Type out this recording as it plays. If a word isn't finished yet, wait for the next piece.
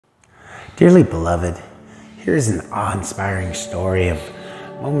Dearly beloved, here is an awe-inspiring story of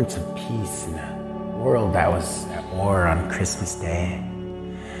moments of peace in a world that was at war on Christmas Day.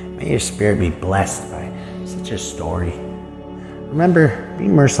 May your spirit be blessed by such a story. Remember, be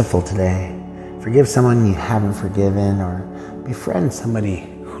merciful today. Forgive someone you haven't forgiven, or befriend somebody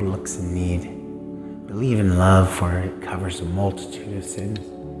who looks in need. Believe in love, for it covers a multitude of sins.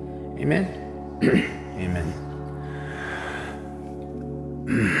 Amen? Amen.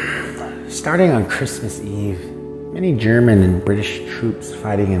 Starting on Christmas Eve, many German and British troops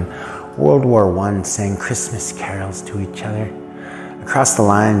fighting in World War I sang Christmas carols to each other across the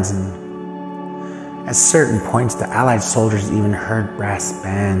lines, and at certain points the Allied soldiers even heard brass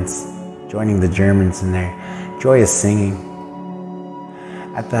bands joining the Germans in their joyous singing.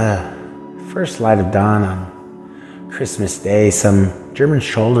 At the first light of dawn on Christmas Day, some German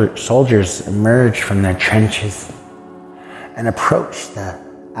soldiers emerged from their trenches and approached the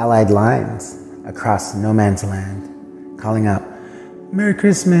Allied lines across no man's land, calling out, "Merry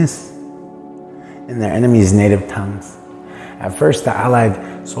Christmas," in their enemies' native tongues. At first, the Allied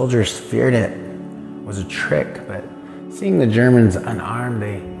soldiers feared it was a trick, but seeing the Germans unarmed,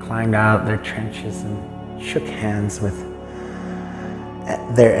 they climbed out their trenches and shook hands with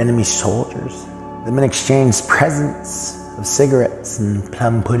their enemy soldiers. The men exchanged presents of cigarettes and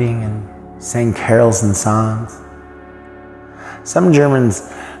plum pudding and sang carols and songs. Some Germans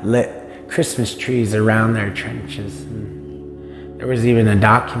lit Christmas trees around their trenches, and there was even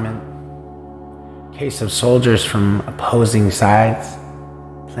a case of soldiers from opposing sides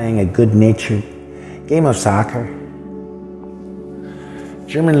playing a good-natured game of soccer.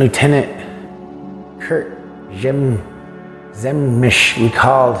 German Lieutenant Kurt Zemmisch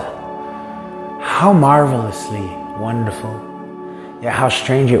recalled how marvelously wonderful, yet how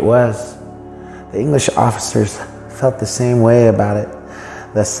strange it was. The English officers felt the same way about it.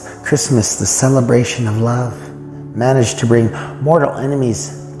 Thus, Christmas, the celebration of love, managed to bring mortal enemies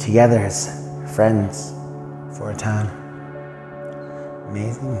together as friends for a time.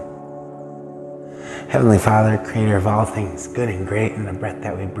 Amazing. Heavenly Father, creator of all things good and great, and the breath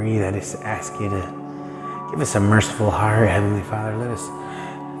that we breathe, I just ask you to give us a merciful heart, Heavenly Father. Let us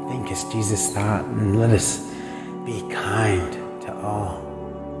think as Jesus thought, and let us be kind to all.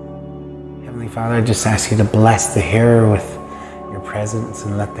 Heavenly Father, I just ask you to bless the hearer with your presence,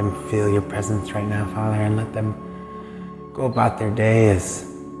 and let them feel your presence right now, Father, and let them go about their day as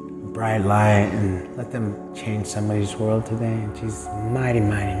bright light, and let them change somebody's world today. In Jesus' mighty,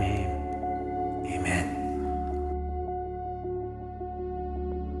 mighty name.